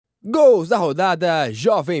Gols da rodada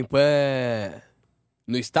Jovem Pan.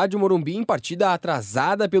 No estádio Morumbi, em partida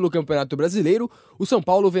atrasada pelo Campeonato Brasileiro, o São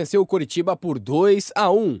Paulo venceu o Coritiba por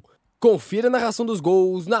 2-1. Confira a narração dos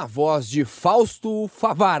gols na voz de Fausto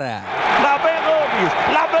Favara. Lá vem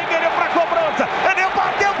Gols, lá vem ele pra cobrança, ele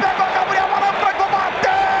bateu, pegou o Gabriel, Paulo pra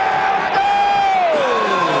combater, gol!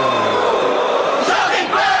 Jovem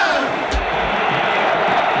Pan!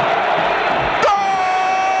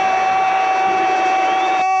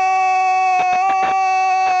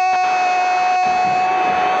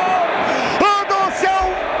 Gol do São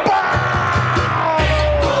Paulo!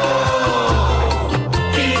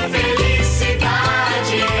 Que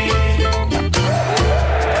felicidade!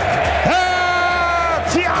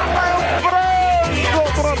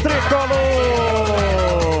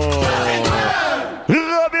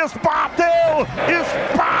 Bateu,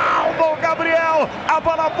 espalma o Gabriel, a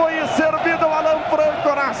bola foi servida, o Alan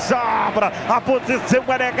Franco na sobra, a posição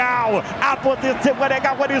é legal,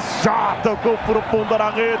 ele só tocou pro fundo da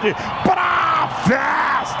rede, pra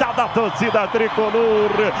festa da torcida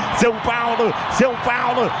tricolor. São Paulo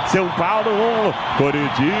 1,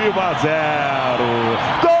 Coritiba 0.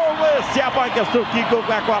 Esse é mais que gol,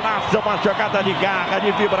 é golaço, uma jogada de garra,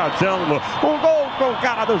 de vibração, um gol com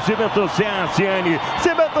cara do Cimento CSN.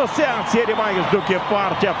 Cimento CSN mais do que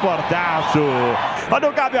forte, é fortaço. Olha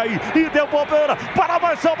o Gabi aí, e deu bobeira, para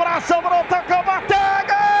mais sobrar, sobrou, tocou, bateu,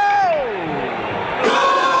 gol!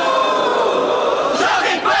 Gol!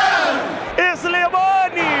 Jovem Pan!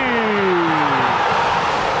 Slimani!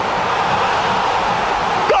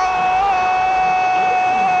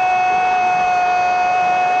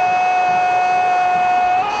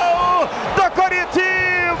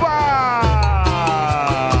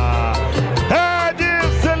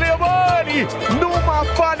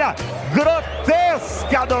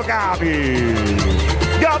 Grotesca do Gabi.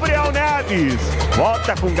 Gabriel Neves,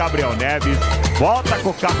 volta com Gabriel Neves, volta com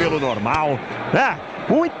o cabelo normal, né?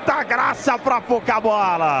 Muita graça pra pouca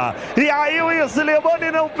bola. E aí o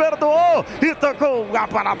Slimani não perdoou e tocou a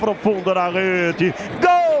bola pro fundo da rede.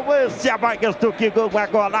 Gol, esse é mais do que gol, é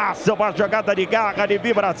golaço, uma jogada de garra, de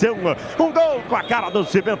vibração. Um gol com a cara do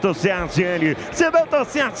Cimento CSN. Cimento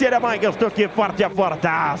CSN é mais do que forte, é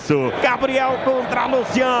fortaço. Gabriel contra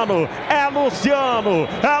Luciano. É Luciano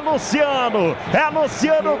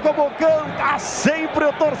como canta sempre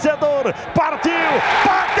o torcedor. Partiu,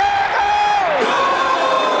 bateu, gol!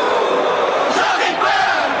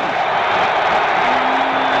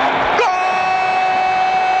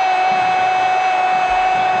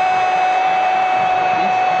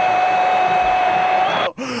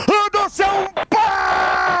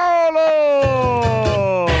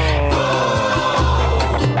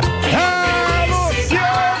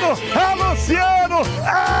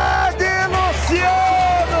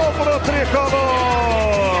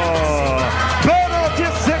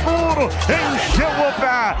 Encheu o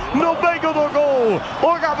pé no meio do gol.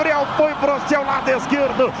 O Gabriel foi pro seu lado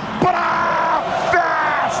esquerdo pra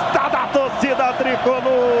festa da torcida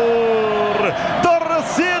tricolor.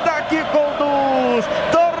 Torcida que conduz,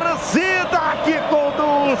 torcida que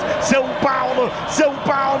conduz. São Paulo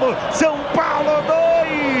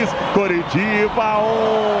 2, Coritiba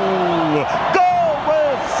 1.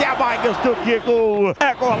 Esse é mais do que gol,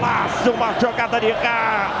 é golaço, uma jogada de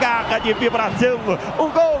garra, de vibração, um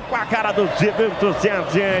gol com a cara do Cimento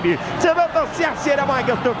CSN. Cimento CSN é mais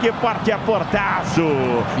do que forte, é fortaço.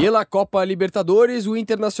 Pela Copa Libertadores, o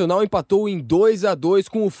Internacional empatou em 2-2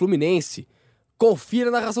 com o Fluminense. Confira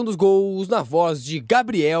a narração dos gols na voz de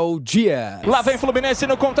Gabriel Dias. Lá vem Fluminense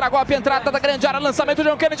no contragolpe, entrada da grande área, lançamento de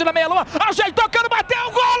John Kennedy na meia-lua, ajeitou, tocando,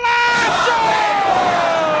 bateu, golaço!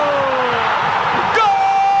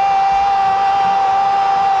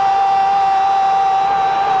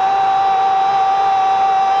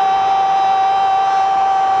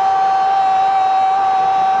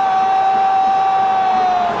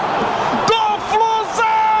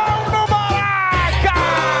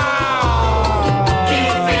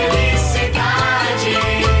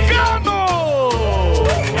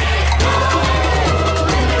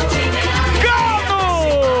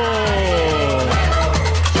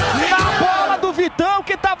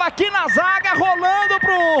 Que estava aqui na zaga, rolando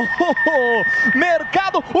pro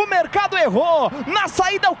mercado, o mercado errou, na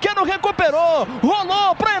saída o Keno recuperou,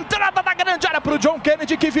 rolou pra entrada da grande área pro John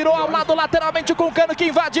Kennedy, que virou ao lado lateralmente com o Cano, que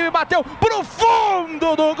invadiu e bateu pro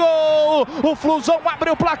fundo do gol. O Flusão abre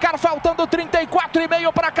o placar, faltando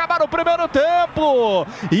 34,5 para acabar o primeiro tempo,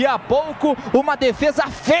 e há pouco uma defesa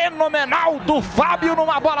fenomenal do Fábio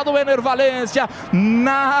numa bola do Ener Valência.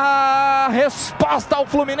 Na resposta, o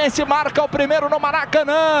Fluminense marca o primeiro no Maracanã.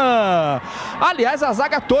 Aliás, a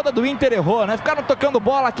zaga toda do Inter errou, né? Ficaram tocando tocando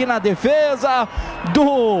bola aqui na defesa,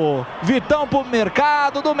 do Vitão pro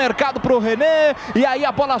Mercado, do Mercado pro René, e aí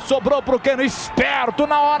a bola sobrou pro Keno, esperto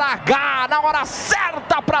na hora H, na hora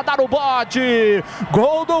certa para dar o bote.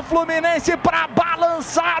 Gol do Fluminense para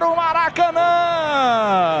balançar o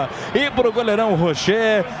Maracanã. E pro goleirão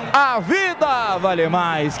Rocher, a vida vale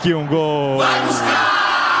mais que um gol.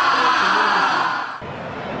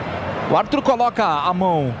 O árbitro coloca a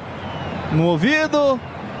mão no ouvido,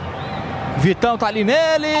 Vitão tá ali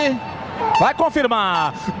nele, vai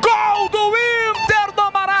confirmar. Gol do Inter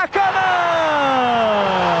do Maracanã!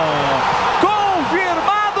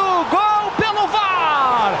 Confirmado o gol pelo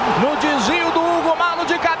VAR. No desvio do Hugo Malo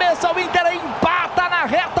de cabeça, o Inter empata na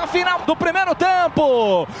reta final do primeiro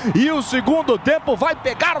tempo. E o segundo tempo vai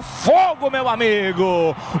pegar fogo, meu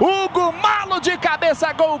amigo. Hugo Malo de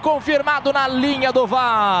cabeça, gol confirmado na linha do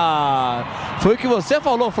VAR. Foi o que você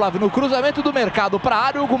falou, Flávio, no cruzamento do Mercado para a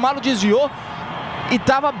área, o Hugo Malo desviou e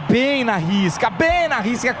estava bem na risca,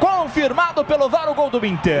 confirmado pelo VAR o gol do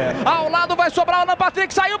Inter. Ao lado vai sobrar o Alan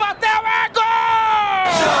Patrick, saiu, bateu, é gol!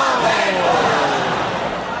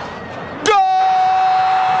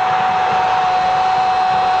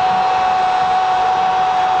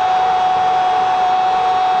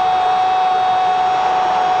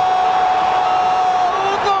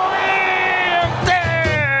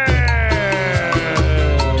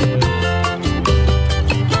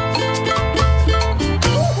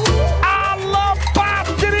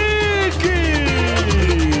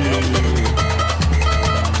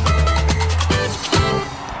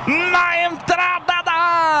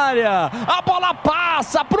 A bola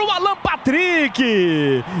passa para o Alan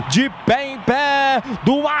Patrick, de pé em pé,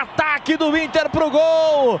 do ataque do Inter pro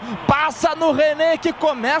gol, passa no René que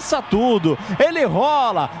começa tudo, ele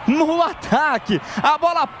rola no ataque, a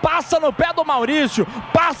bola passa no pé do Maurício,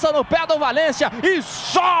 passa no pé do Valência e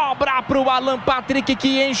sobra para o Alan Patrick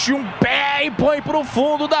que enche um pé e põe para o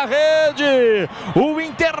fundo da rede. O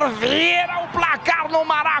Inter vira o placar no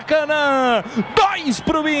Maracanã, 2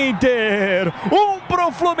 para o Inter, 1 para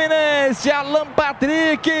o Fluminense, Alan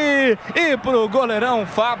Patrick, e pro goleirão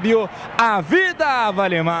Fábio, a vida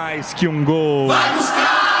vale mais que um gol.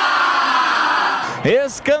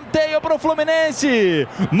 Escanteio pro Fluminense,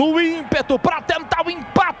 no ímpeto para tentar o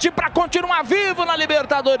empate, para continuar vivo na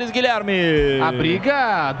Libertadores, Guilherme. A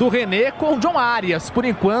briga do René com o John Arias, por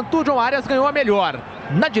enquanto o John Arias ganhou a melhor.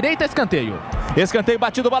 Na direita, escanteio. Escanteio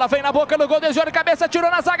batido, bola vem na boca do gol, desviou de cabeça, tirou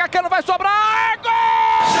na zaga, Cano vai sobrar, é gol!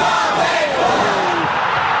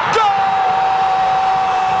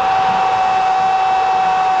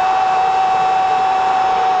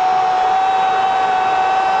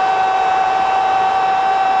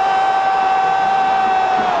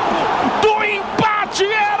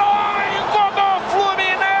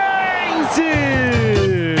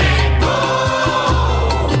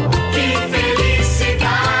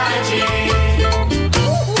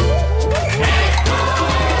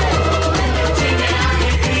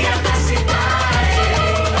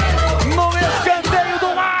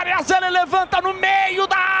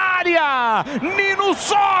 Nino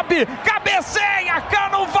sobe, cabeceia,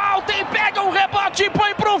 Cano volta e pega um rebote e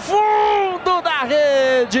põe pro fundo da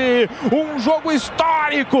rede. Um jogo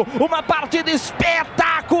histórico, uma partida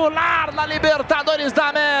espetacular na Libertadores da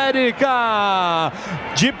América.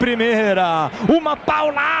 De primeira, uma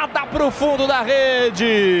paulada pro fundo da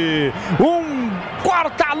rede. Um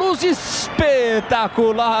corta-luz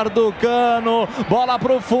espetacular do Cano, bola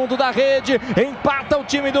pro fundo da rede, empata o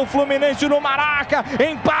time do Fluminense no Maraca,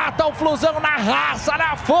 empata o Flusão na raça,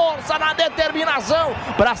 na força, na determinação,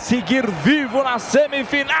 para seguir vivo na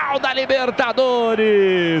semifinal da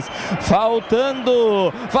Libertadores.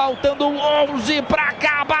 Faltando 11 para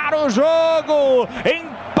acabar o jogo,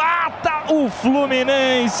 empata o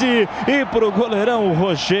Fluminense, e pro goleirão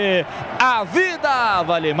Rocher, a vida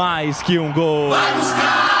vale mais que um gol.